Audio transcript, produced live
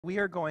We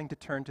are going to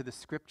turn to the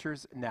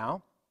scriptures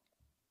now.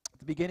 At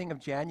the beginning of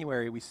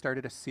January, we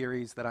started a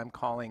series that I'm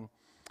calling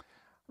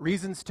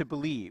Reasons to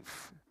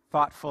Believe,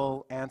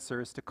 Thoughtful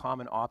Answers to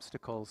Common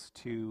Obstacles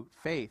to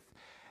Faith.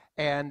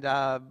 And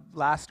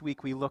last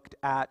week we looked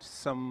at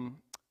some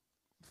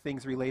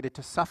things related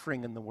to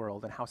suffering in the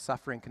world and how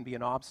suffering can be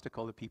an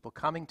obstacle to people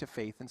coming to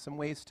faith and some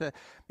ways to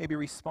maybe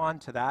respond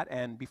to that.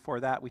 And before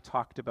that, we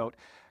talked about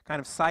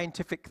kind of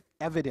scientific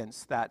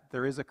evidence that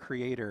there is a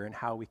creator and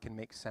how we can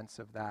make sense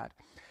of that.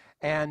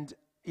 And,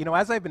 you know,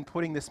 as I've been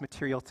putting this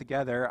material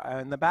together,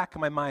 in the back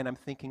of my mind, I'm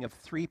thinking of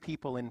three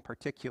people in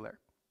particular.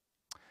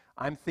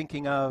 I'm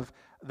thinking of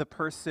the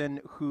person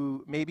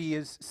who maybe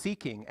is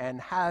seeking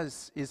and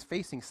is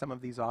facing some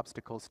of these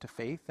obstacles to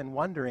faith and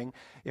wondering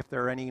if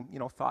there are any,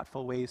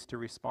 thoughtful ways to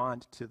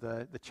respond to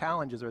the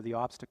challenges or the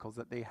obstacles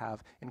that they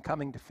have in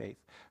coming to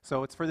faith.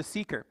 So it's for the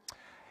seeker.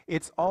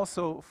 It's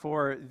also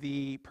for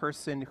the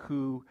person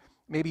who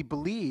maybe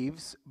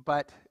believes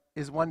but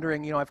is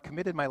wondering, I've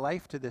committed my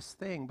life to this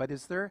thing, but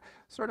is there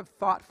sort of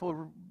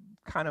thoughtful,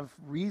 kind of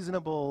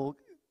reasonable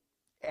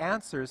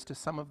answers to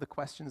some of the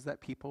questions that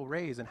people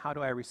raise, and how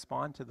do I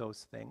respond to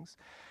those things?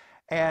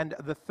 And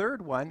the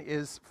third one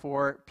is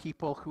for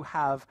people who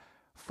have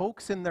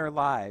folks in their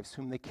lives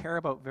whom they care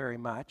about very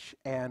much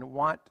and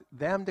want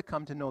them to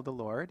come to know the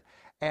Lord,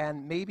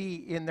 and maybe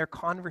in their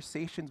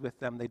conversations with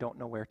them they don't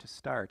know where to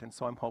start. And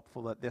so I'm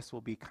hopeful that this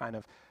will be kind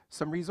of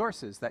some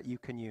resources that you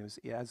can use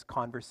as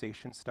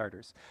conversation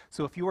starters.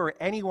 So if you are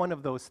any one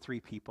of those three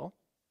people,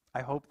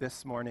 I hope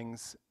this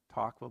morning's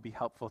talk will be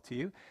helpful to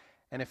you.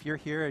 And if you're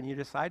here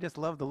and I just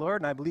love the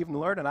Lord and I believe in the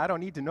Lord and I don't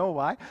need to know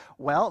why,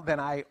 well, then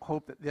I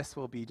hope that this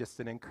will be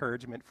just an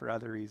encouragement for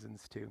other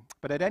reasons too.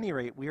 But at any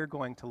rate, we are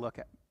going to look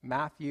at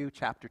Matthew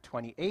chapter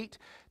 28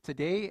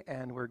 today,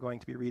 and we're going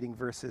to be reading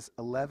verses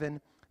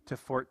 11 to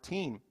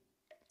 14.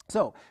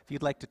 So if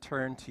you'd like to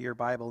turn to your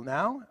Bible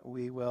now,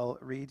 we will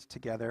read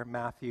together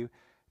Matthew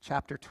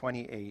chapter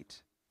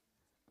 28,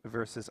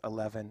 verses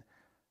 11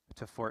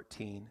 to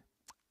 14.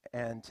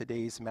 And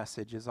today's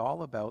message is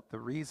all about the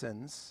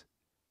reasons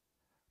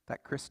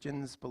that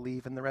Christians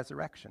believe in the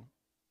resurrection.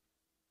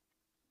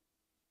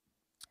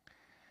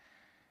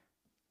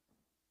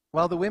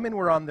 While the women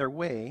were on their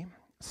way,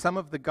 some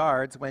of the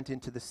guards went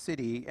into the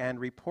city and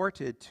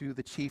reported to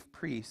the chief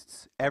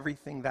priests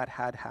everything that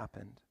had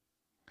happened.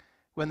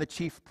 When the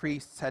chief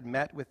priests had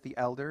met with the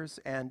elders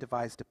and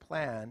devised a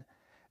plan,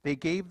 they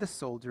gave the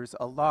soldiers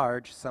a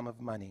large sum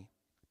of money,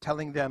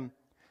 telling them,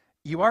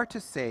 "You are to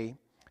say,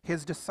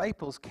 his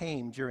disciples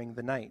came during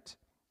the night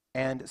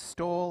and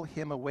stole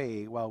him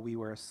away while we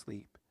were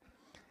asleep.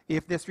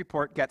 If this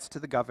report gets to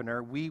the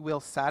governor, we will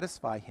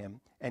satisfy him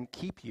and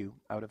keep you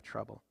out of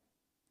trouble."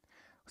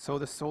 So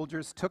the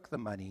soldiers took the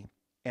money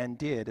and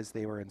did as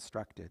they were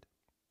instructed.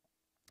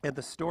 And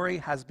the story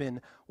has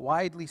been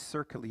widely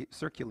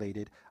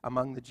circulated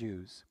among the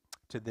Jews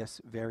to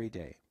this very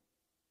day.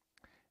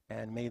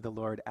 And may the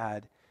Lord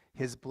add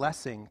his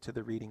blessing to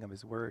the reading of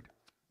his word.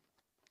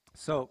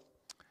 So,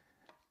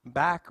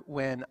 back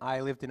when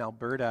I lived in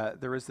Alberta,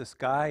 there was this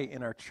guy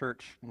in our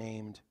church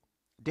named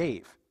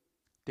Dave.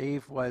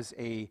 Dave was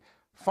a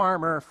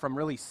farmer from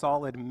really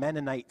solid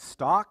Mennonite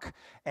stock,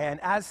 and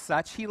as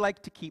such, he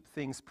liked to keep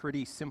things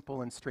pretty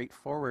simple and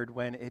straightforward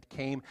when it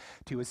came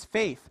to his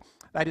faith.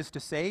 That is to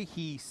say,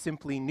 he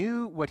simply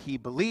knew what he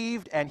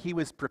believed, and he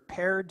was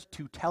prepared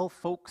to tell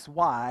folks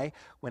why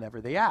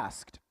whenever they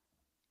asked.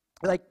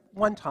 Like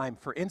one time,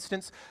 for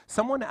instance,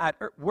 someone at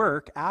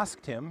work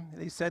asked him,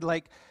 they said,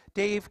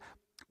 "Dave,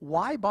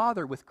 why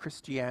bother with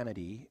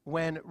Christianity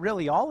when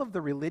really all of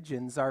the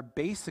religions are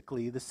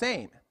basically the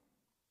same?"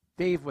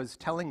 Dave was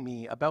telling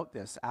me about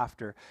this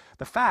after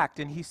the fact,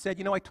 and he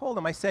said, I told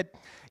him,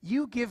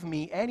 "You give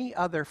me any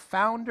other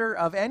founder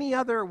of any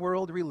other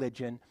world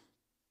religion,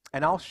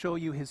 and I'll show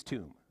you his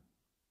tomb.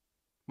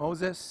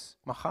 Moses,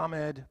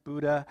 Muhammad,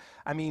 Buddha,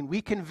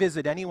 we can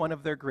visit any one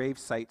of their grave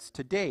sites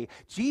today.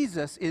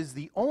 Jesus is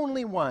the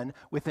only one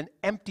with an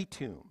empty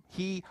tomb.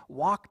 He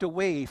walked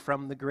away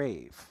from the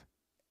grave.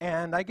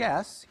 And I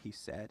guess," he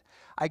said,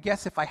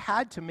 if I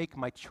had to make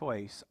my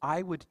choice,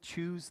 I would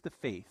choose the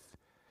faith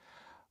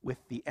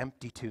with the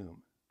empty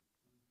tomb."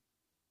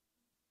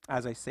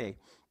 As I say,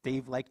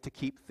 Dave liked to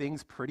keep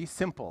things pretty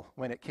simple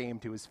when it came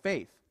to his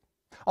faith.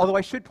 Although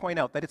I should point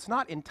out that it's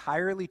not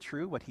entirely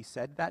true what he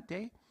said that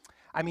day.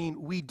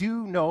 We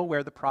do know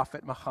where the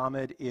Prophet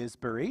Muhammad is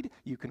buried.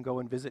 You can go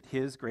and visit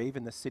his grave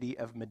in the city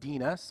of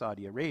Medina,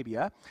 Saudi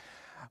Arabia.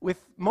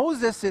 With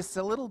Moses, it's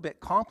a little bit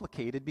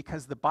complicated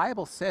because the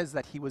Bible says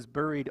that he was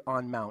buried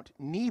on Mount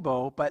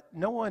Nebo, but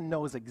no one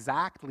knows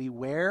exactly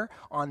where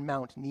on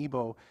Mount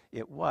Nebo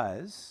it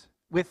was.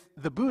 With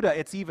the Buddha,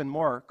 it's even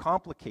more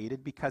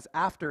complicated because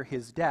after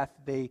his death,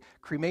 they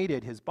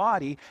cremated his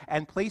body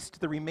and placed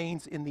the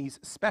remains in these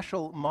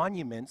special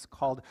monuments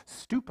called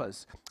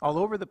stupas all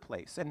over the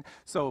place. And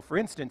so, for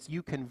instance,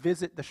 you can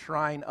visit the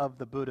shrine of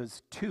the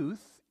Buddha's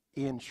tooth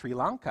in Sri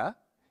Lanka,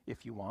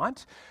 if you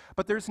want,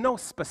 but there's no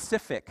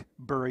specific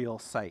burial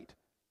site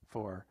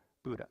for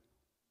Buddha.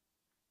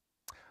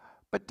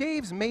 But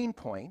Dave's main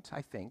point,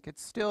 I think, it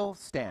still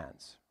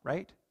stands,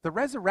 right? The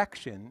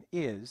resurrection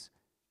is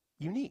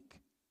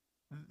unique.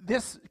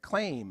 This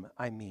claim,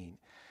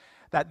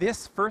 that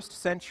this first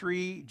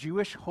century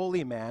Jewish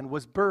holy man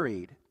was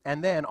buried,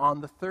 and then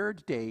on the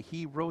third day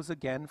he rose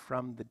again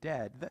from the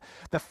dead.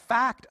 The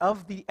fact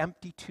of the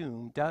empty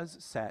tomb does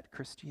set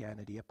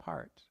Christianity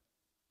apart.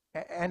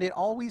 And it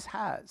always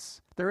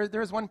has.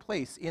 There's one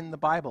place in the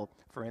Bible,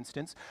 for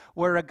instance,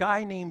 where a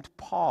guy named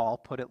Paul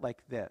put it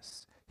like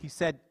this. He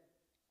said,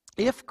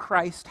 "If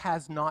Christ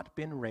has not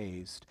been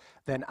raised,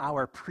 then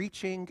our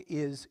preaching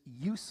is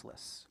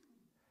useless,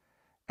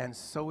 and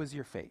so is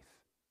your faith."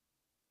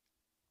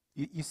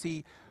 You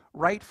see,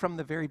 right from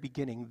the very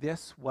beginning,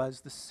 this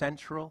was the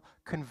central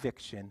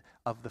conviction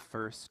of the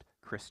first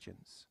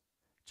Christians.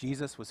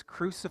 Jesus was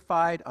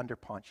crucified under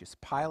Pontius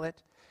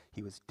Pilate.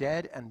 He was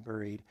dead and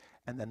buried,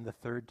 and then the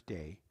third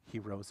day he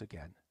rose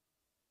again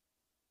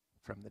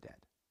from the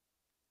dead.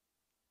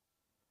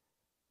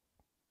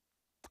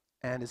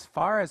 And as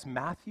far as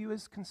Matthew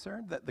is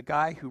concerned, the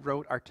guy who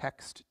wrote our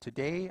text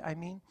today,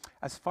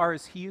 as far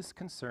as he is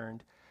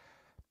concerned,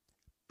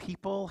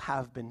 people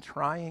have been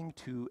trying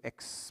to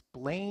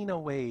explain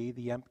away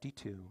the empty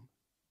tomb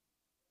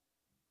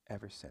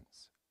ever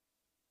since.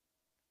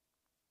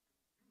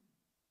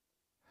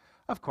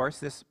 Of course,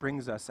 this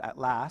brings us at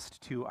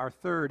last to our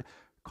third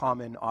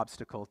common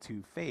obstacle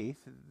to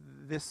faith,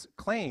 this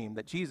claim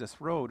that Jesus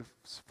rose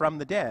from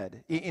the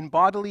dead in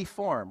bodily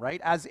form,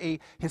 right, as a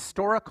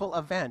historical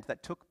event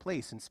that took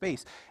place in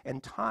space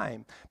and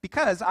time.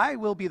 Because I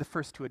will be the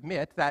first to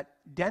admit that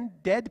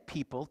dead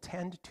people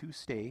tend to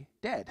stay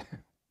dead,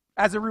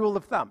 as a rule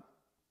of thumb.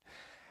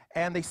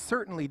 And they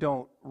certainly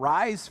don't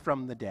rise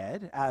from the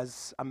dead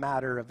as a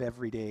matter of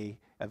everyday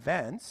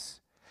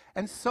events.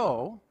 And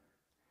so,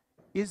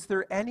 is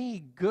there any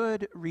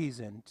good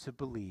reason to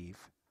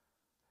believe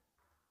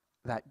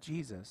that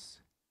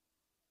Jesus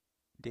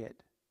did?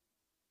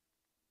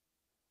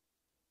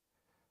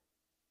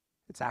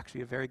 It's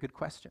actually a very good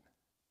question.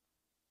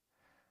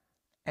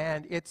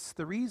 And it's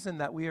the reason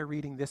that we are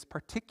reading this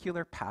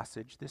particular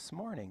passage this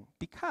morning,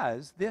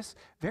 because this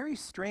very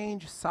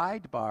strange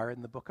sidebar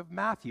in the book of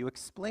Matthew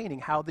explaining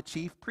how the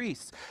chief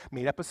priests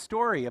made up a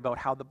story about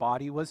how the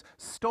body was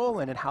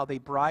stolen and how they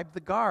bribed the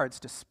guards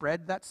to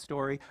spread that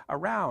story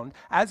around.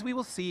 As we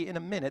will see in a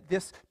minute,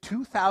 this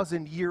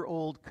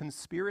 2,000-year-old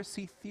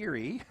conspiracy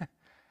theory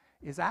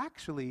is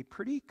actually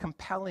pretty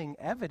compelling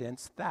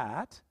evidence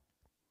that,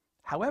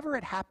 however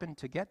it happened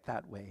to get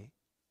that way,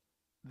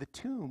 the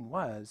tomb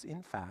was,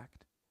 in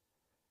fact,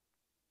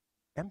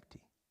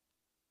 empty.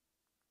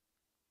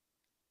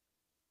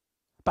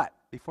 But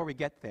before we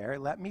get there,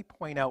 let me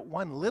point out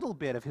one little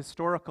bit of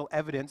historical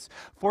evidence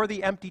for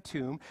the empty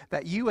tomb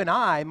that you and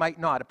I might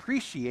not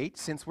appreciate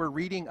since we're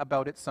reading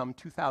about it some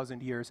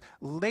 2,000 years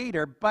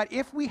later. But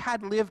if we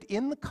had lived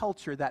in the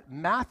culture that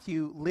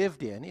Matthew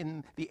lived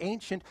in the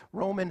ancient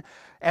Roman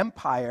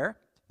Empire,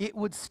 it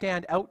would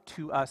stand out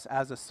to us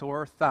as a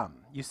sore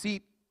thumb. You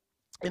see,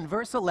 in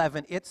verse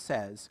 11, it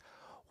says,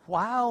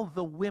 while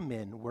the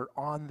women were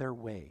on their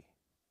way.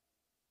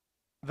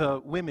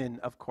 The women,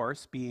 of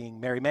course, being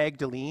Mary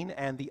Magdalene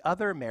and the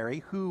other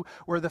Mary, who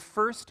were the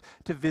first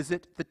to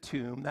visit the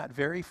tomb that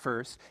very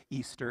first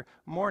Easter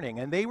morning.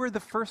 And they were the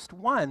first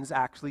ones,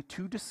 actually,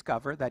 to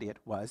discover that it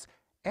was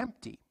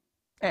empty.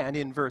 And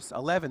in verse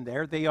 11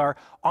 there, they are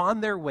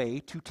on their way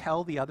to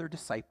tell the other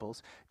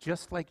disciples,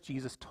 just like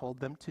Jesus told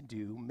them to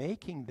do,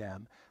 making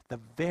them the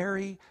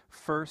very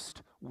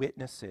first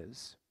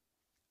witnesses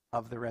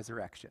of the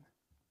resurrection.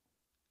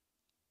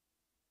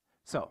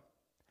 So,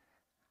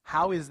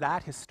 how is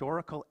that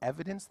historical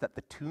evidence that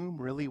the tomb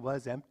really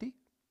was empty?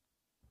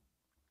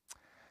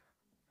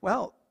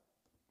 Well,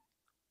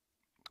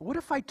 what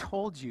if I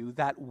told you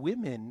that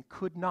women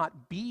could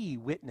not be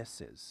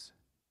witnesses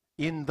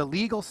in the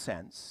legal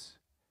sense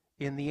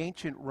in the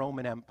ancient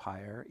Roman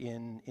Empire,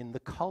 in the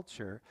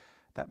culture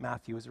that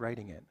Matthew is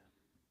writing in?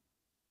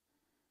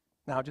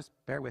 Now, just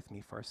bear with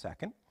me for a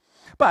second.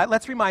 But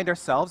let's remind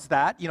ourselves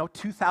that,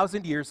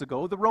 2,000 years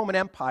ago, the Roman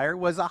Empire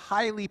was a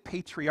highly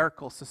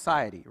patriarchal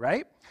society,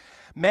 right?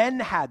 Men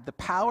had the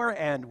power,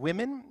 and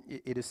women,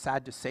 it is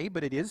sad to say,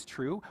 but it is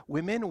true,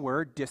 women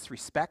were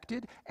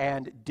disrespected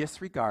and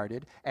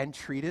disregarded and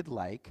treated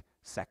like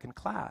second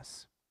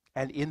class.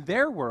 And in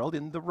their world,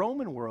 in the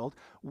Roman world,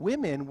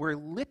 women were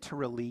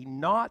literally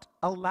not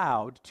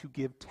allowed to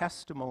give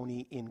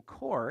testimony in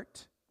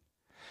court,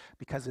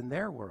 because in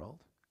their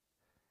world,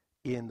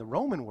 in the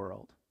Roman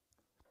world,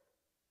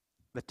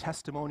 the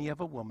testimony of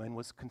a woman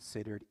was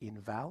considered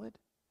invalid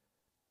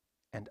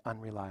and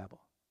unreliable.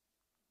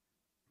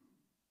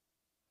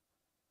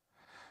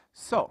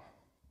 So,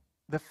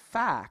 the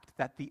fact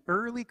that the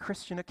early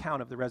Christian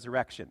account of the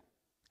resurrection,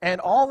 and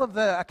all of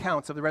the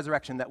accounts of the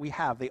resurrection that we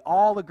have, they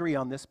all agree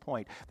on this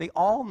point. They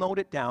all note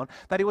it down,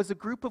 that it was a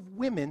group of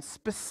women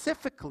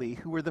specifically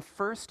who were the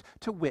first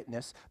to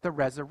witness the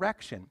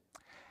resurrection.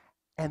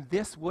 And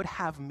this would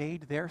have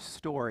made their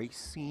story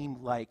seem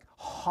like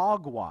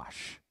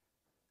hogwash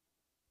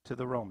to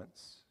the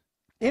Romans.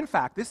 In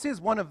fact, this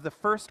is one of the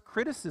first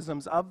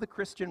criticisms of the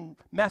Christian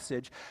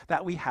message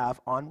that we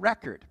have on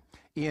record.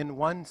 In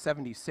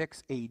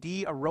 176 AD,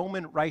 a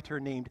Roman writer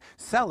named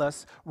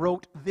Psellus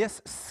wrote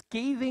this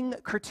scathing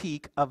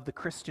critique of the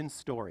Christian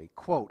story.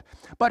 Quote,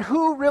 "But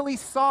who really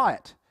saw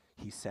it?"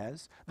 he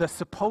says, "the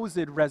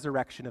supposed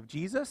resurrection of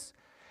Jesus?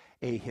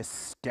 A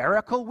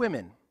hysterical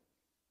women,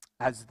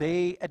 as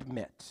they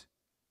admit,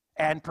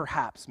 and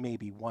perhaps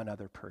maybe one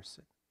other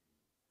person."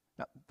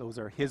 Now, those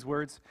are his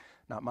words,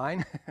 not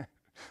mine,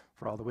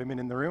 for all the women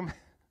in the room.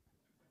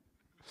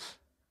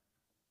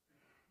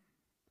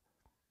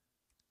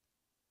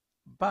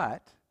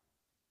 But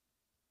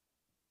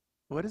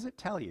what does it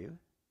tell you,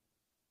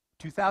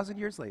 2,000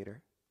 years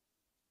later,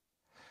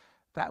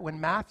 that when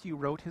Matthew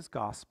wrote his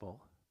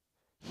gospel,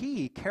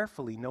 he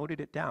carefully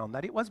noted it down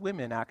that it was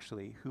women,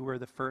 actually, who were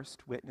the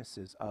first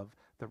witnesses of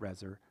the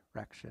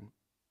resurrection.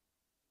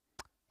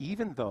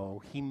 Even though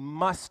he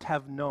must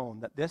have known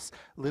that this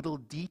little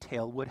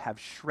detail would have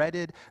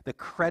shredded the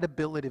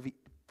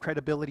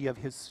credibility of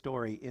his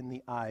story in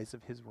the eyes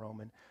of his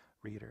Roman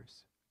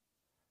readers.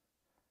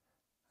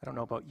 I don't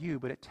know about you,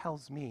 but it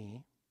tells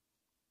me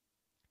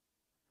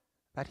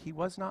that he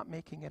was not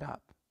making it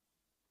up.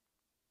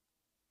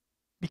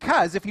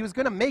 Because if he was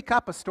going to make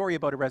up a story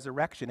about a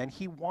resurrection and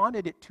he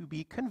wanted it to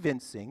be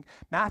convincing,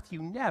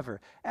 Matthew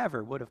never,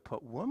 ever would have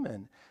put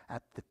woman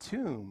at the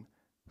tomb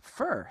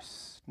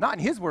first. Not in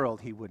his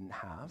world he wouldn't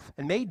have.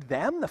 And made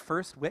them the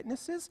first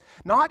witnesses.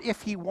 Not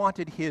if he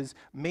wanted his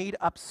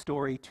made-up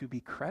story to be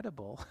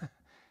credible.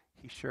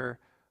 He sure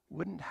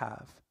wouldn't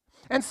have.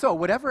 And so,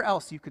 whatever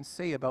else you can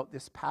say about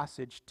this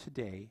passage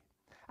today,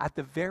 at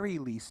the very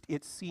least,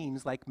 it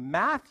seems like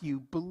Matthew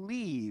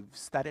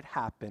believes that it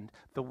happened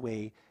the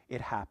way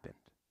it happened.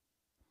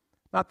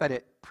 Not that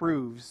it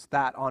proves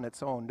that on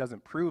its own,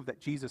 doesn't prove that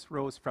Jesus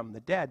rose from the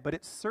dead, but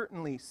it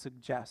certainly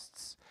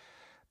suggests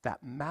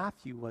that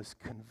Matthew was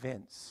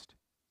convinced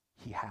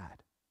he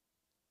had.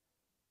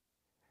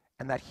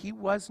 And that he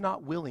was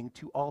not willing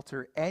to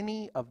alter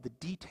any of the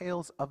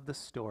details of the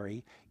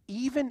story,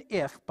 even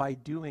if by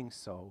doing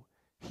so,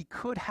 he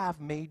could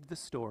have made the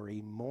story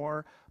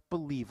more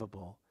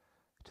believable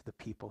to the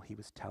people he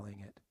was telling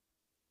it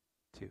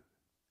to.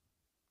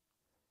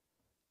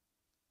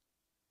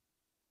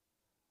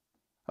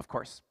 Of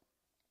course,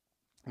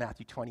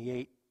 Matthew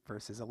 28,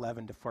 verses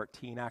 11 to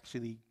 14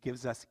 actually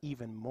gives us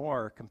even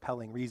more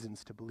compelling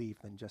reasons to believe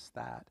than just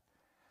that.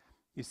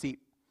 You see,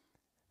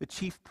 the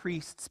chief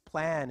priest's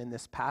plan in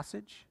this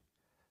passage,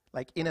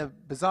 like in a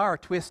bizarre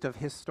twist of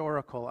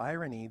historical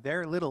irony,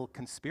 their little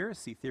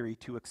conspiracy theory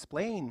to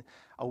explain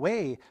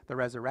away the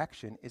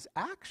resurrection is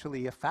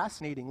actually a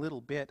fascinating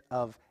little bit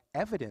of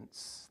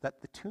evidence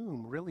that the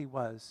tomb really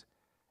was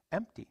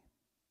empty.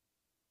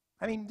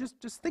 I mean,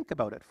 just think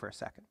about it for a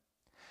second.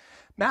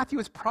 Matthew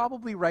is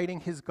probably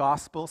writing his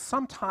gospel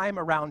sometime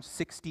around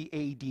 60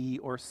 AD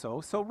or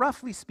so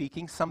roughly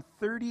speaking, some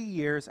 30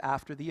 years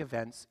after the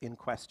events in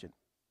question.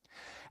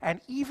 And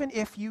even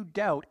if you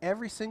doubt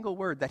every single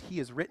word that he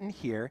has written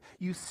here,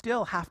 you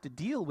still have to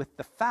deal with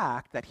the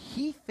fact that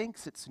he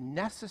thinks it's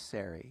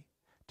necessary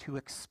to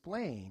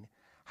explain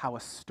how a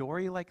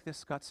story like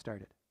this got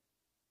started.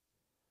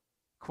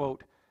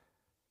 Quote,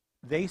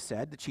 "They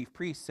said," the chief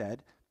priest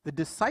said, "the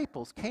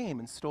disciples came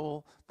and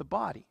stole the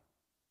body."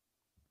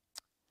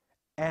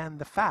 And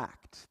the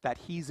fact that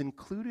he's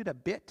included a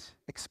bit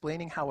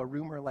explaining how a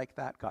rumor like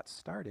that got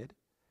started,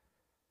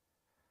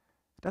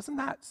 doesn't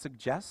that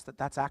suggest that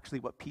that's actually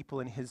what people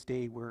in his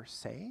day were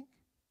saying?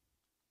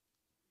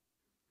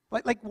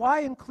 Like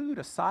why include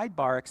a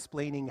sidebar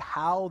explaining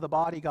how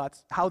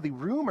the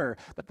rumor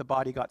that the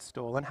body got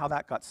stolen, how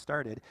that got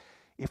started,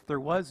 if there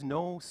was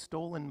no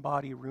stolen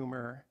body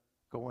rumor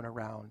going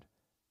around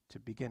to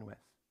begin with?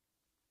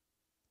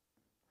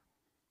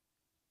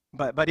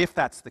 But if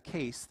that's the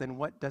case, then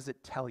what does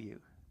it tell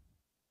you?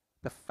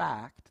 The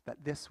fact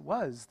that this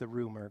was the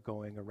rumor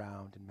going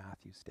around in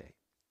Matthew's day.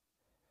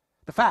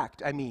 The fact,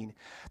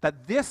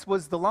 that this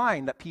was the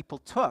line that people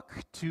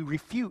took to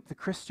refute the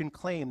Christian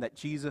claim that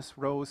Jesus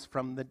rose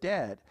from the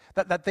dead.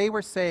 That they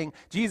were saying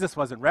Jesus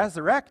wasn't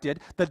resurrected,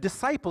 the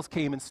disciples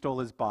came and stole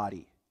his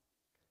body.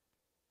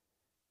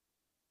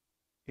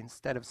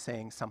 Instead of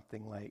saying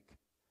something like,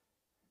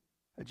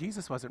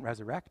 Jesus wasn't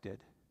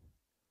resurrected,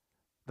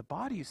 the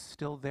body's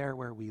still there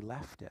where we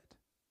left it.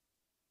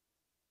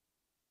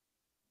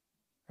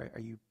 Are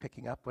you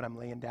picking up what I'm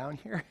laying down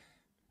here?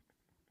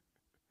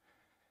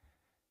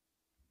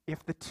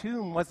 If the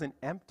tomb wasn't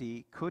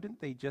empty, couldn't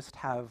they just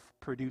have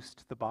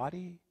produced the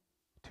body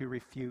to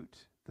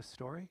refute the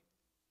story?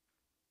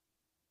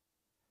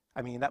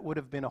 That would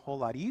have been a whole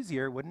lot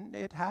easier, wouldn't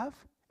it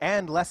have?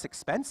 And less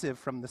expensive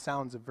from the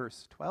sounds of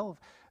verse 12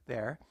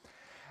 there.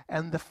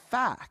 And the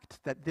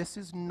fact that this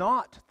is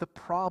not the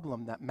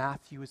problem that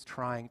Matthew is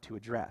trying to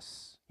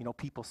address,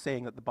 people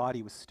saying that the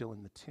body was still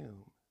in the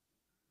tomb.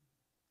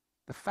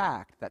 The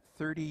fact that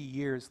 30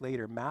 years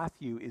later,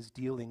 Matthew is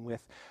dealing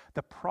with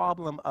the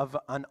problem of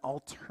an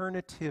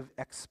alternative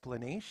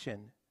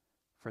explanation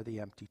for the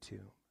empty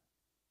tomb.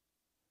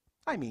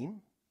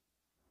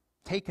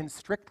 taken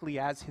strictly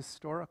as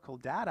historical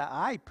data,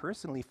 I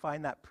personally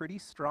find that pretty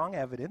strong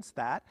evidence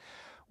that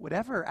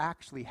whatever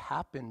actually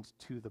happened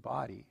to the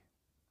body,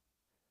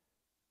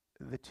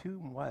 the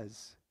tomb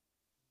was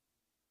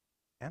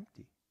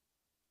empty.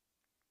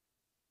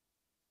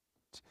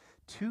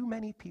 Too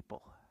many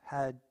people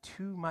had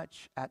too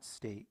much at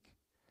stake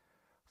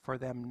for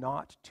them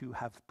not to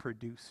have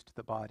produced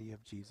the body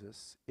of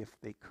Jesus if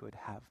they could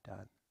have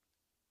done.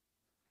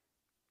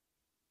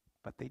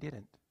 But they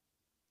didn't.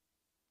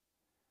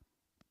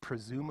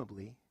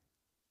 Presumably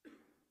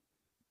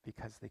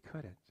because they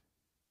couldn't.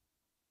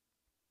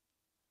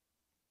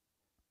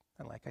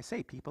 And like I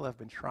say, people have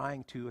been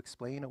trying to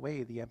explain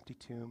away the empty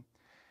tomb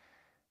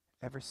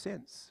ever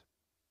since.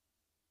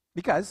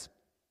 Because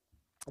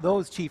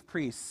those chief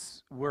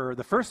priests were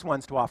the first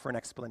ones to offer an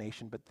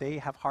explanation, but they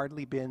have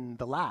hardly been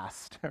the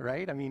last,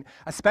 right? I mean,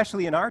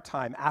 especially in our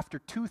time, after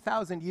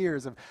 2,000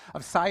 years of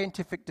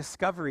scientific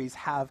discoveries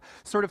have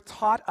sort of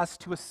taught us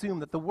to assume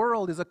that the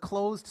world is a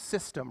closed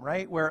system,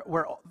 right? Where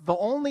the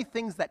only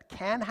things that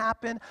can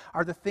happen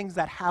are the things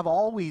that have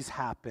always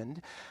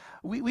happened.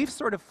 We've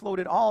sort of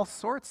floated all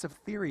sorts of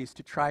theories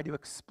to try to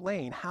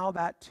explain how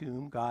that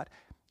tomb got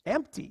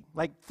empty,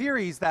 like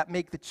theories that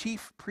make the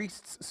chief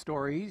priest's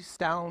stories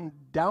sound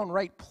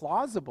downright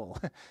plausible.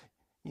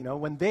 You know,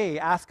 when they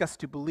ask us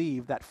to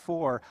believe that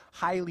 4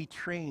 highly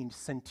trained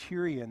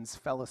centurions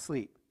fell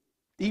asleep,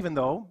 even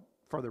though,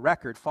 for the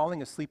record,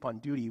 falling asleep on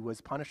duty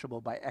was punishable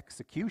by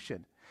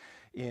execution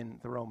in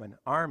the Roman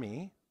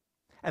army.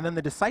 And then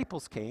the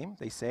disciples came,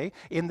 they say,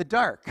 in the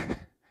dark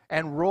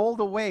and rolled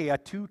away a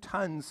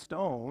 2-ton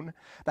stone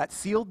that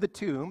sealed the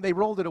tomb. They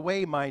rolled it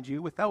away, mind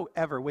you, without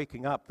ever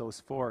waking up those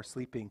 4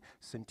 sleeping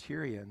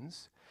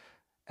centurions.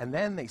 And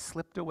then they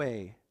slipped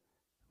away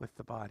with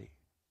the body.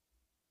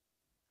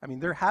 I mean,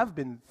 there have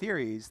been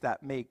theories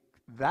that make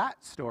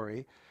that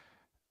story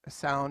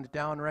sound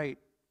downright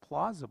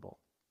plausible.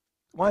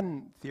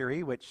 One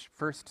theory, which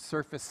first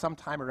surfaced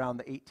sometime around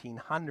the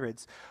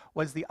 1800s,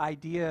 was the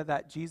idea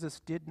that Jesus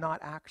did not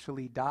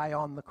actually die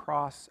on the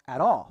cross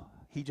at all.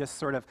 He just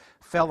sort of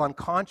fell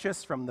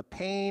unconscious from the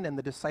pain, and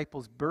the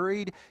disciples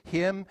buried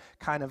him,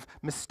 kind of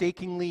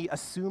mistakenly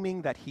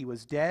assuming that he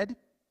was dead.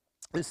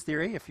 This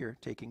theory, if you're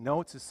taking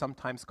notes, is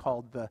sometimes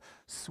called the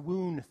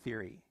swoon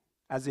theory,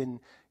 as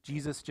in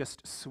Jesus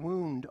just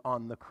swooned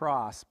on the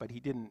cross, but he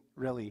didn't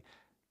really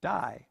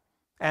die.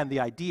 And the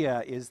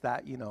idea is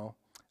that, you know,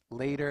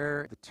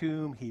 later, the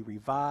tomb, he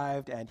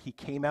revived and he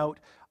came out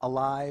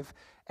alive,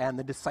 and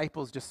the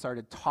disciples just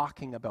started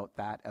talking about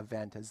that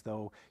event as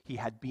though he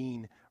had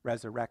been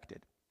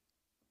resurrected.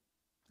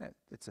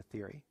 It's a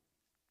theory.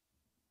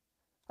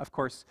 Of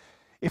course,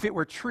 if it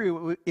were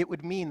true, it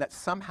would mean that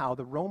somehow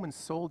the Roman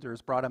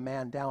soldiers brought a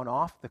man down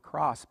off the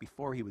cross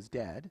before he was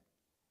dead,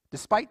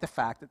 despite the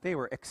fact that they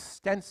were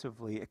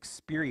extensively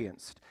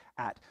experienced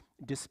at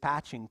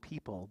dispatching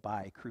people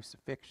by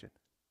crucifixion.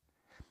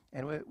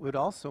 And it would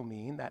also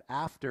mean that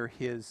after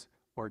his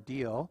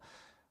ordeal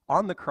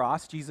on the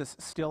cross, Jesus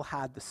still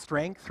had the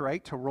strength,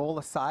 right, to roll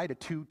aside a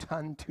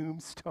 2-ton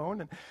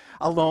tombstone and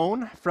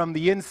alone from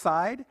the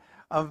inside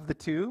of the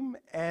tomb,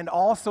 and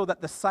also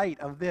that the sight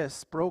of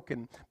this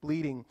broken,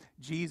 bleeding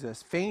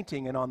Jesus,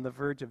 fainting and on the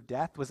verge of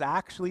death, was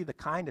actually the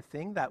kind of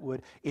thing that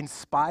would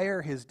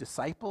inspire his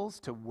disciples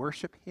to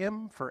worship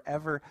him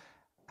forever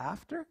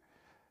after.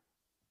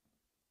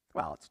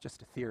 Well, it's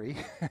just a theory.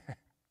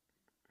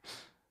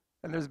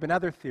 And there's been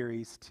other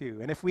theories too.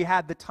 And if we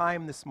had the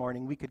time this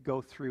morning, we could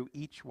go through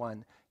each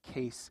one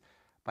case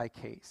by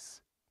case.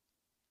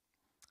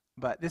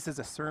 But this is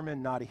a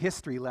sermon, not a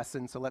history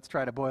lesson, so let's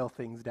try to boil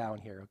things down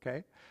here,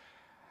 okay?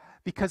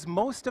 Because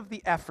most of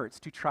the efforts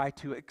to try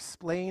to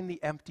explain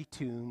the empty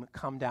tomb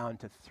come down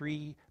to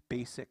 3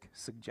 basic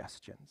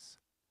suggestions.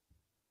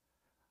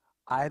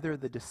 Either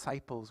the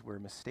disciples were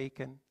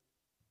mistaken,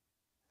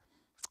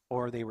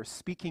 or they were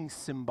speaking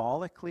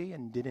symbolically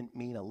and didn't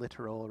mean a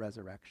literal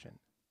resurrection,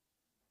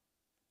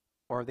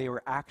 or they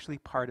were actually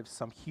part of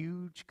some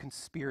huge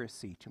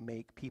conspiracy to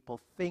make people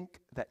think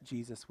that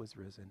Jesus was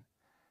risen,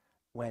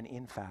 when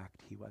in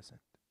fact he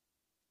wasn't.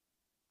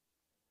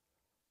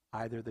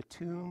 Either the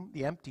tomb,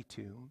 the empty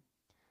tomb,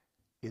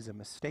 is a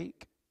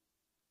mistake,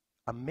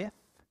 a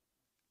myth,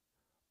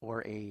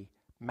 or a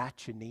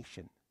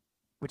machination,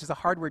 which is a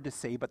hard word to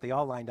say, but they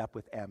all lined up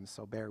with M,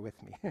 so bear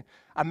with me.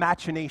 A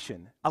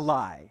machination, a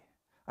lie,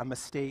 a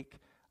mistake,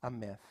 a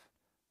myth,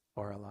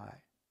 or a lie.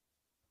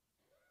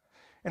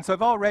 And so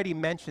I've already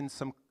mentioned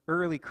some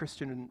early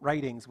Christian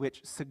writings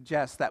which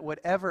suggest that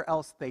whatever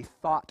else they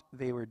thought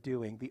they were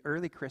doing, the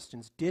early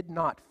Christians did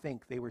not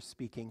think they were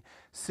speaking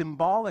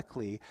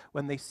symbolically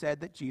when they said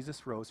that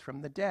Jesus rose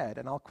from the dead.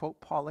 And I'll quote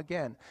Paul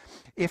again.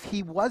 "If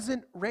he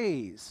wasn't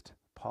raised,"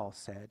 Paul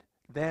said,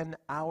 "then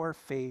our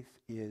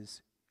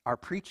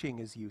preaching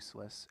is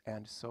useless,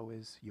 and so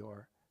is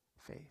your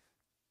faith."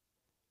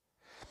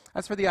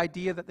 As for the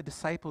idea that the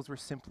disciples were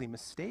simply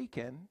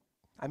mistaken,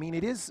 I mean,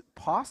 it is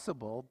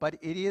possible, but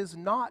it is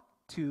not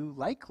too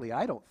likely,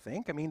 I don't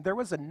think. I mean, there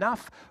was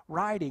enough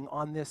riding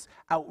on this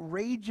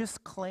outrageous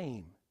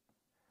claim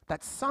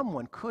that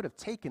someone could have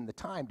taken the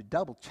time to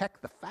double check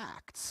the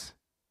facts.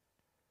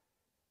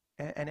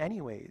 And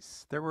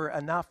anyways, there were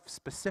enough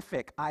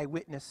specific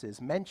eyewitnesses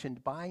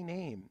mentioned by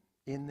name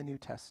in the New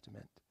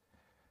Testament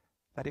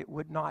that it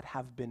would not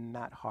have been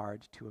that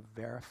hard to have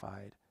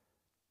verified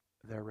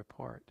their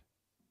report.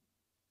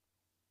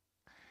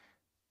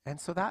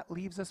 And so that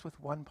leaves us with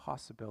one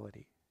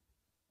possibility,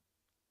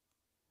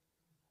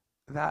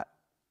 that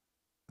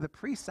the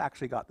priests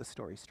actually got the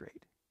story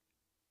straight.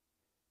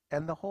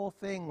 And the whole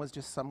thing was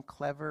just some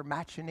clever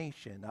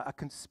machination, a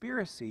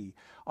conspiracy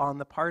on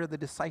the part of the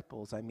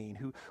disciples,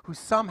 who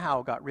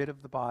somehow got rid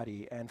of the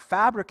body and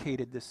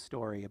fabricated this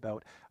story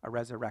about a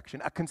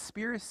resurrection. A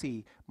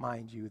conspiracy,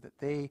 mind you, that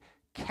they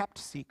kept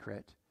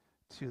secret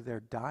to their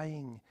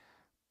dying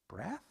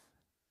breath.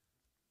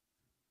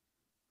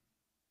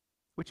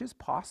 Which is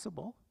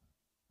possible,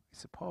 I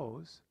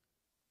suppose.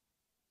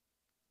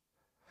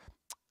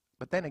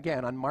 But then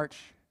again, on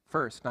March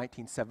 1st,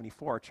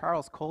 1974,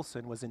 Charles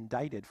Colson was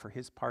indicted for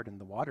his part in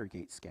the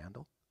Watergate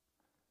scandal.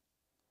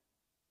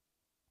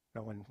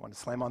 No one want to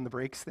slam on the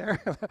brakes there?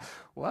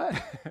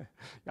 What?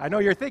 I know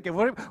you're thinking,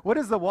 what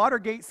does the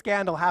Watergate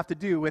scandal have to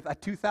do with a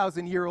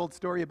 2,000-year-old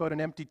story about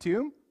an empty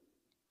tomb?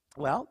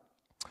 Well,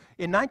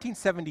 in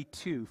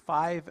 1972,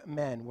 5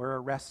 men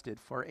were arrested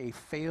for a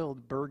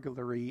failed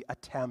burglary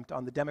attempt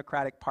on the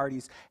Democratic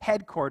Party's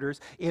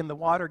headquarters in the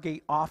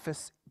Watergate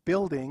office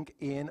building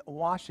in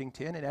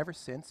Washington, and ever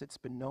since it's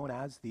been known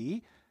as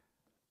the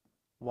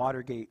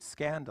Watergate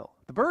scandal.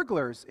 The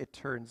burglars, it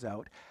turns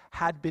out,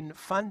 had been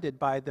funded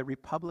by the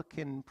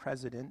Republican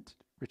President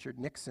Richard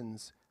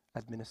Nixon's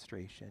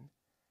administration.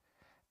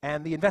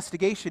 And the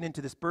investigation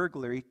into this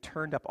burglary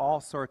turned up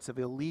all sorts of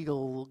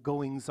illegal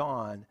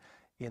goings-on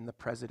in the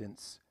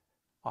president's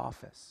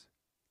office.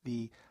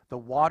 The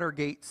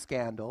Watergate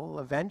scandal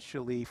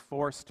eventually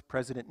forced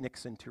President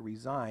Nixon to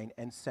resign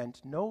and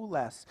sent no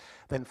less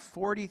than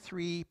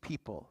 43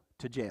 people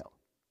to jail.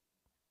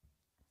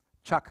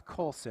 Chuck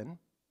Colson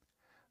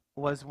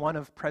was one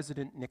of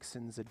President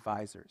Nixon's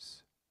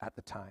advisors at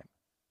the time.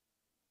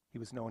 He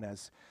was known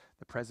as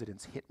the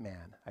president's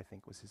hitman, I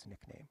think was his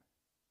nickname.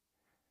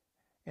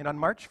 And on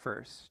March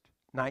 1st,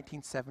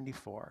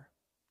 1974,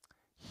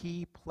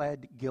 he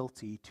pled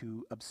guilty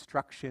to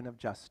obstruction of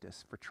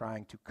justice for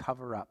trying to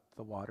cover up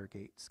the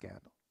Watergate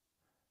scandal.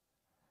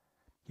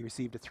 He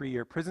received a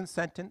 3-year prison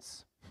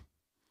sentence,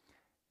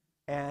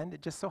 and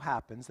it just so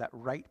happens that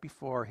right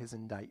before his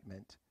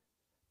indictment,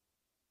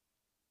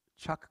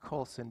 Chuck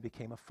Colson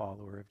became a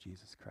follower of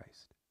Jesus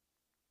Christ.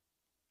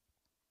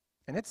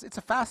 And it's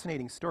a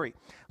fascinating story.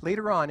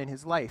 Later on in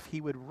his life, he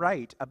would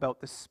write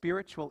about the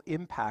spiritual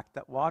impact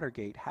that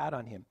Watergate had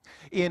on him.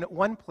 In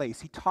one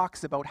place, he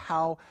talks about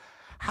how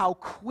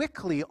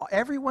quickly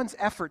everyone's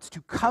efforts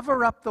to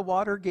cover up the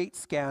Watergate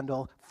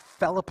scandal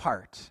fell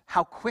apart.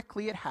 How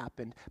quickly it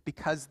happened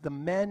because the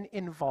men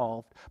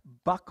involved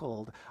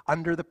buckled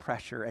under the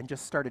pressure and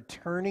just started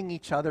turning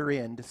each other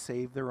in to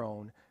save their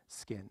own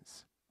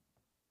skins.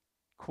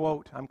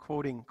 Quote, I'm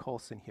quoting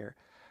Colson here.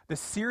 The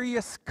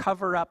serious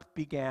cover-up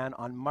began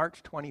on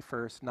March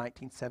 21st,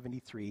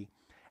 1973,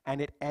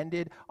 and it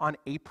ended on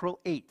April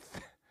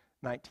 8th,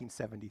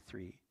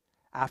 1973,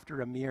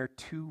 after a mere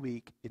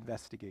 2-week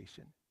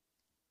investigation.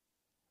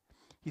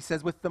 He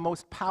says, with the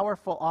most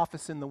powerful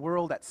office in the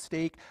world at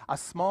stake, a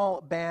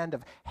small band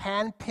of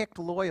hand-picked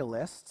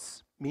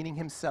loyalists, meaning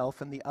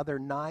himself and the other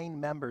 9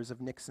 members of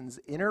Nixon's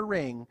inner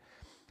ring,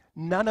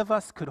 none of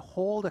us could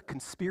hold a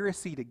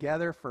conspiracy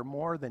together for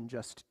more than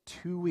just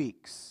 2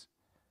 weeks.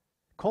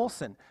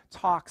 Colson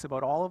talks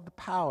about all of the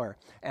power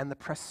and the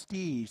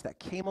prestige that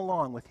came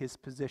along with his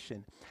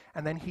position,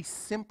 and then he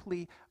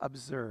simply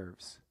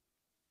observes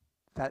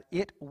that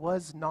it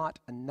was not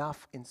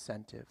enough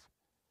incentive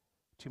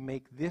to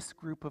make this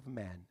group of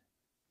men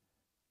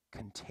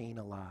contain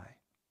a lie.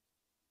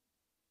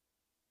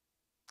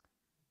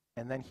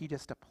 And then he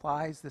just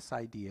applies this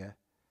idea,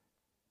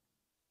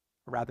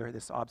 or rather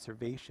this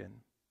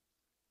observation,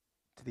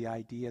 to the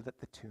idea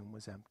that the tomb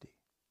was empty,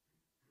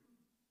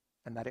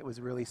 and that it was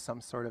really some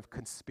sort of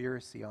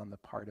conspiracy on the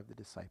part of the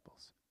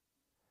disciples.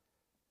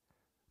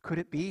 Could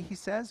it be, he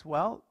says?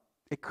 Well,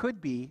 it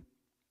could be,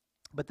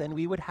 but then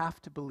we would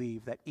have to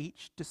believe that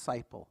each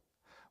disciple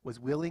was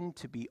willing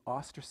to be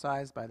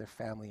ostracized by their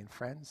family and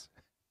friends,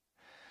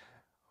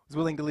 was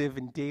willing to live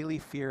in daily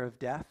fear of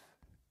death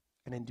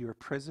and endure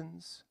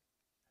prisons,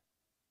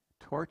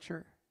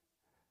 torture,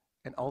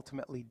 and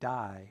ultimately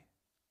die,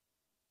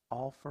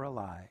 all for a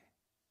lie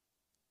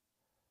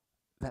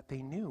that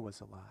they knew was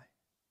a lie,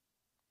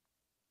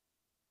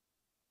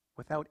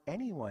 without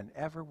anyone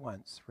ever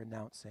once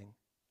renouncing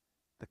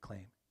the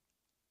claim.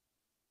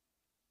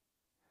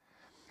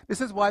 This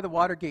is why the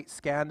Watergate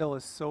scandal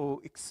is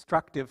so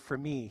instructive for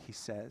me, he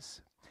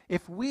says.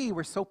 If we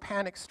were so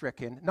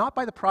panic-stricken, not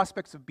by the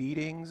prospects of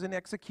beatings and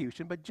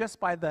execution, but just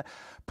by the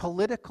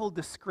political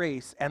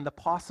disgrace and the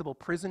possible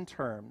prison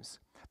terms,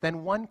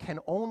 then one can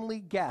only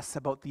guess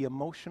about the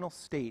emotional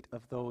state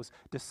of those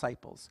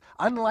disciples.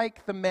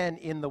 Unlike the men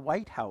in the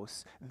White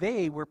House,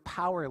 they were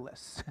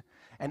powerless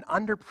and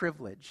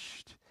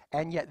underprivileged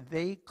and yet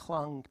they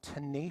clung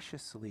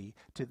tenaciously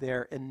to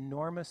their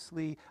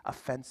enormously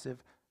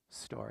offensive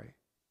story.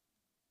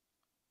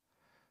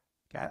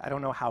 Okay, I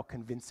don't know how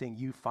convincing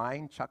you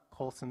find Chuck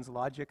Colson's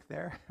logic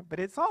there, but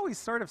it's always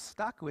sort of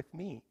stuck with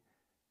me.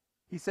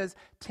 He says,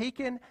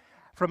 taken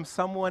from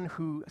someone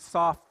who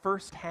saw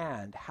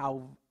firsthand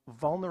how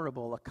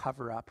vulnerable a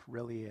cover-up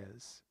really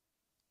is,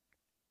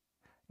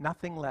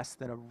 nothing less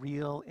than a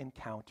real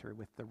encounter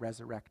with the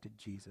resurrected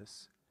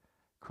Jesus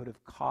could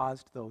have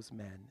caused those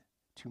men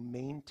to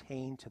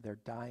maintain to their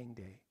dying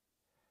day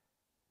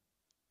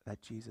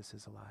that Jesus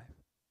is alive.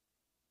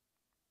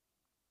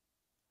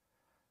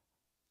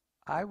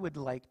 I would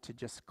like to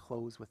just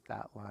close with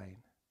that line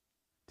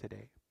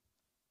today.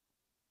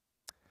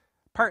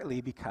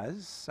 Partly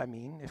because,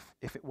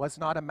 if it was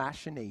not a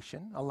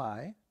machination, a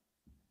lie,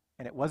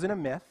 and it wasn't a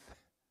myth,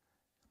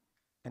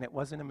 and it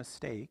wasn't a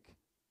mistake,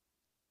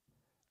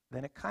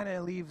 then it kind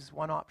of leaves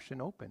one option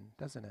open,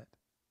 doesn't it?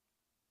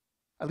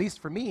 At least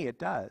for me, it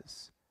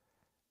does.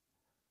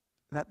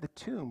 That the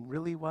tomb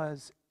really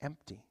was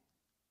empty.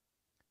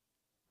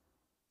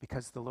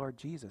 Because the Lord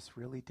Jesus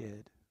really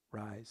did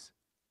rise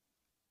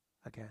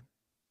again.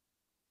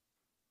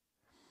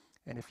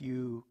 And if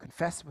you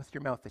confess with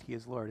your mouth that he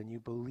is Lord and you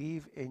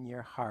believe in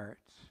your heart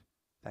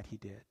that he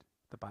did,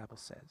 the Bible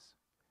says,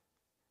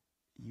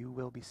 you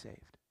will be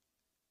saved.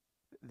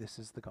 This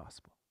is the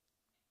gospel.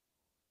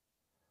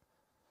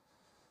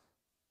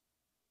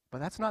 But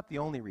that's not the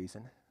only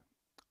reason,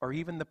 or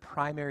even the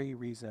primary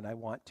reason I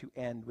want to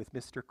end with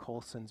Mr.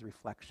 Colson's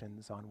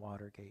reflections on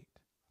Watergate.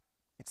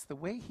 It's the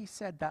way he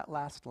said that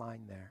last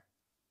line there.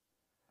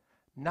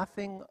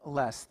 Nothing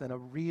less than a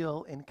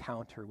real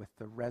encounter with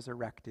the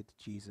resurrected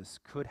Jesus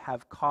could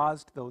have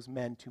caused those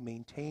men to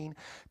maintain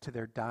to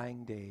their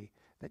dying day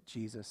that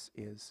Jesus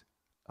is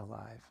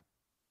alive.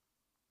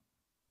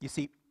 You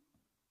see,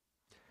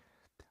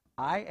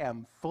 I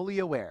am fully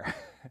aware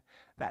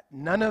that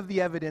none of the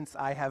evidence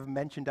I have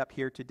mentioned up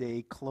here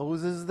today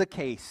closes the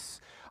case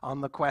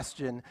on the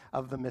question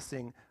of the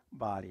missing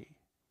body.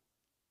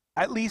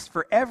 At least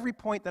for every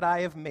point that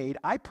I have made,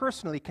 I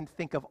personally can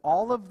think of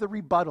all of the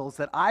rebuttals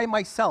that I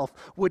myself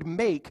would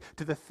make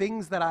to the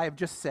things that I have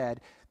just said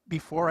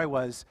before I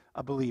was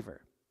a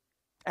believer.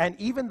 And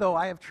even though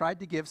I have tried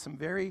to give some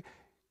very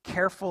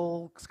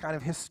careful, kind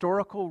of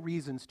historical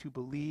reasons to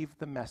believe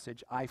the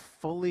message, I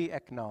fully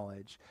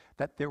acknowledge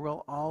that there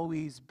will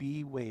always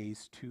be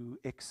ways to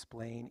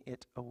explain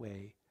it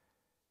away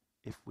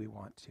if we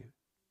want to.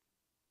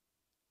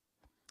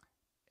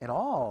 And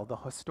all the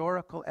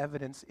historical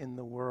evidence in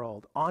the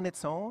world, on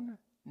its own,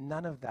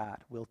 none of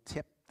that will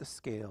tip the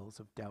scales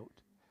of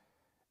doubt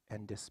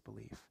and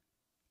disbelief.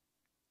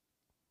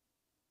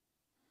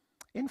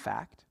 In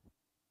fact,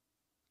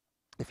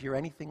 if you're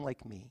anything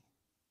like me,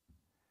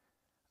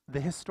 the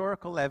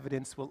historical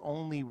evidence will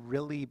only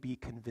really be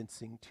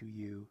convincing to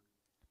you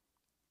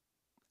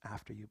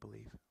after you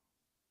believe,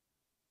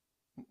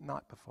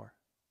 not before.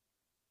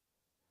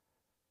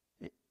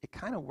 It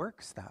kind of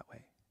works that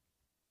way.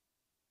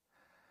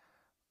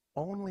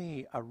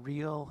 Only a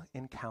real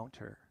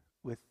encounter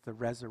with the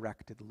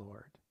resurrected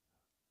Lord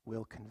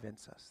will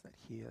convince us that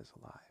he is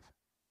alive.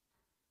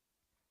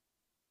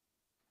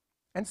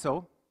 And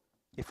so,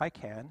 if I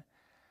can,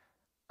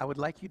 I would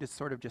like you to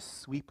sort of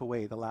just sweep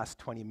away the last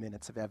 20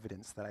 minutes of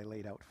evidence that I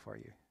laid out for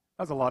you.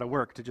 That was a lot of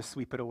work to just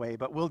sweep it away,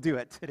 but we'll do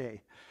it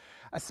today,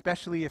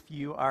 especially if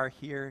you are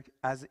here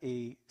as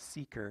a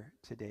seeker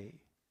today.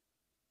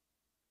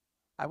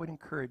 I would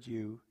encourage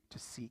you to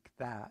seek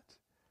that.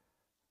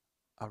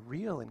 A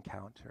real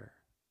encounter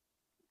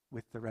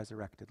with the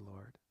resurrected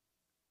Lord.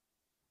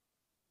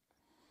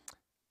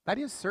 That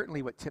is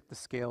certainly what tipped the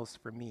scales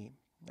for me.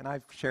 And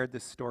I've shared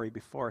this story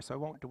before, so I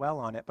won't dwell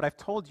on it. But I've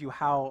told you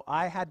how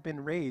I had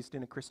been raised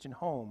in a Christian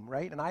home,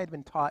 right? And I had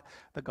been taught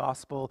the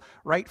gospel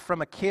right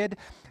from a kid.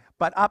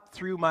 But up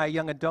through my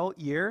young adult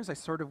years, I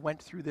sort of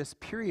went through this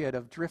period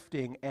of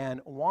drifting and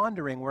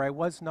wandering where I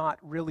was not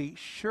really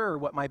sure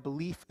what my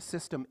belief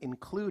system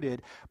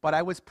included, but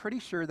I was pretty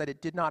sure that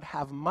it did not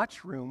have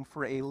much room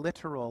for a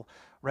literal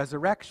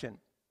resurrection.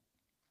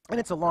 And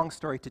it's a long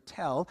story to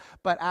tell,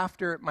 but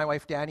after my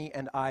wife Danny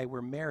and I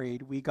were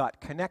married, we got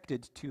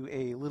connected to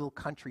a little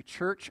country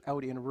church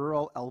out in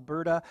rural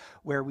Alberta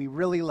where we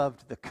really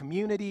loved the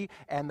community,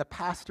 and the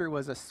pastor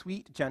was a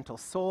sweet, gentle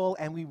soul,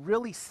 and we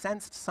really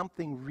sensed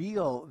something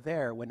real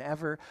there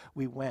whenever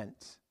we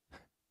went.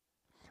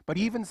 But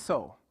even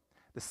so,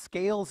 the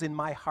scales in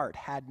my heart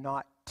had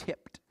not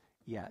tipped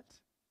yet.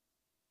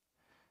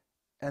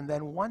 And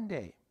then one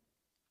day,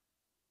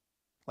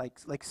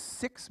 like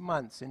 6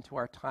 months into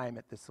our time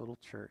at this little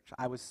church,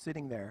 I was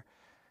sitting there,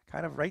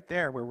 kind of right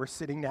there where we're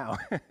sitting now,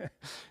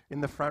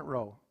 in the front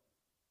row.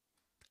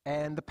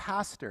 And the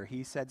pastor,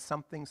 he said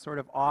something sort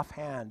of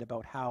offhand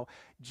about how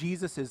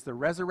Jesus is the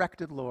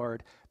resurrected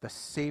Lord, the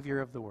Savior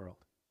of the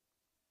world.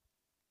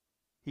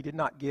 He did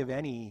not give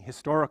any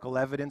historical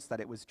evidence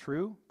that it was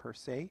true, per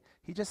se.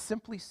 He just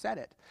simply said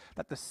it,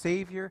 that the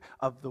Savior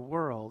of the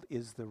world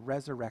is the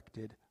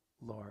resurrected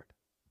Lord.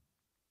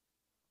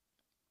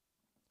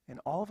 And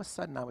all of a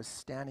sudden, I was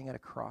standing at a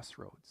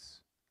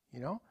crossroads, you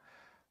know?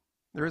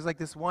 There was like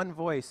this one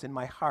voice in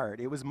my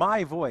heart. It was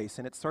my voice,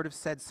 and it sort of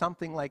said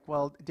something like,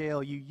 well,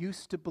 Dale, you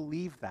used to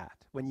believe that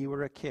when you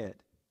were a kid,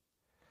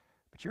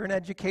 but you're an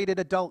educated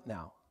adult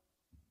now,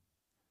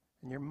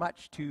 and you're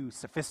much too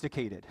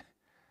sophisticated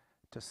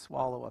to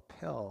swallow a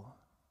pill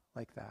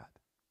like that.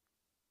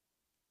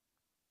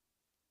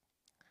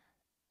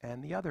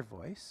 And the other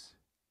voice,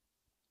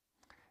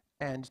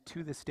 and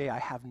to this day I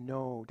have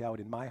no doubt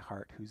in my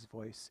heart whose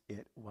voice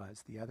it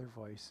was, the other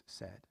voice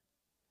said,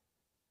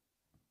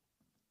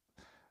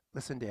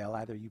 listen, Dale,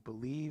 either you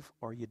believe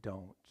or you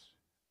don't,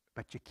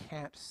 but you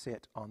can't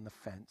sit on the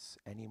fence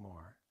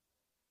anymore,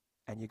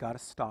 and you got to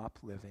stop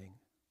living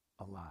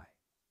a lie.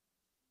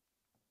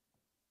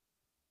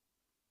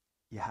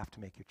 You have to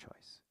make your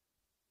choice.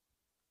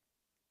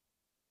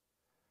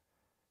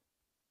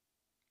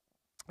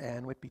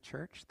 And Whitby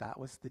Church, that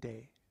was the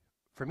day,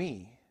 for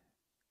me,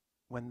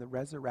 when the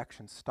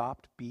resurrection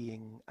stopped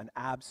being an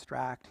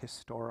abstract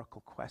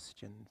historical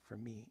question for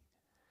me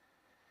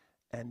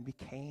and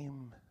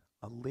became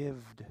a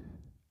lived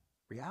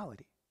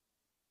reality.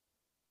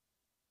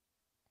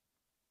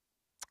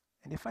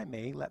 And if I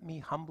may, let me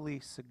humbly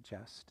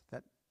suggest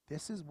that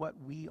this is what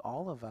we,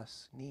 all of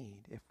us,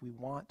 need if we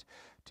want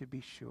to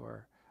be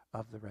sure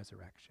of the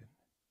resurrection.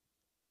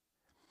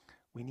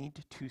 We need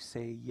to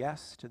say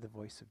yes to the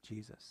voice of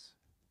Jesus.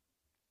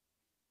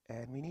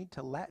 And we need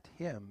to let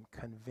him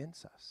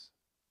convince us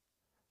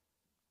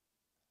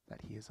that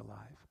he is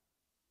alive.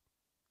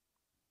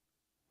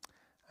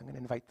 I'm going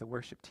to invite the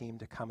worship team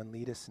to come and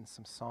lead us in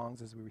some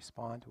songs as we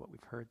respond to what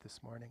we've heard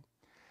this morning.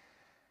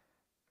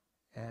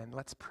 And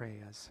let's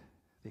pray as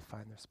they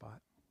find their spot.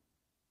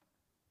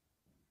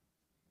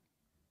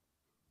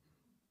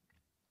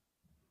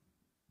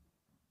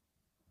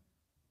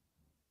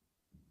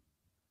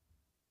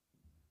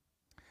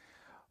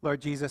 Lord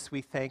Jesus,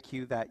 we thank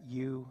you that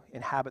you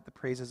inhabit the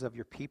praises of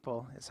your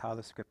people, is how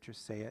the scriptures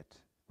say it.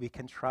 We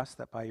can trust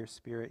that by your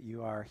Spirit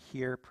you are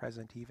here,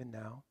 present even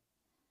now,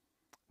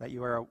 that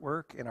you are at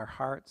work in our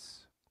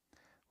hearts.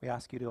 We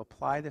ask you to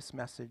apply this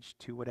message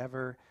to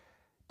whatever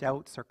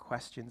doubts or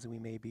questions we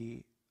may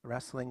be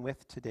wrestling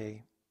with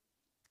today.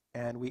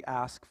 And we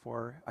ask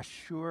for a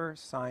sure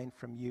sign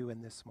from you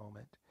in this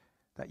moment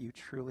that you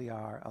truly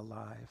are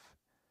alive.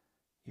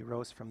 You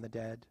rose from the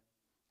dead,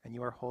 and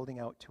you are holding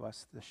out to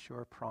us the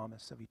sure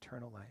promise of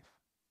eternal life.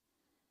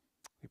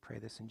 We pray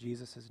this in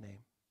Jesus'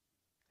 name.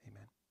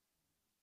 Amen.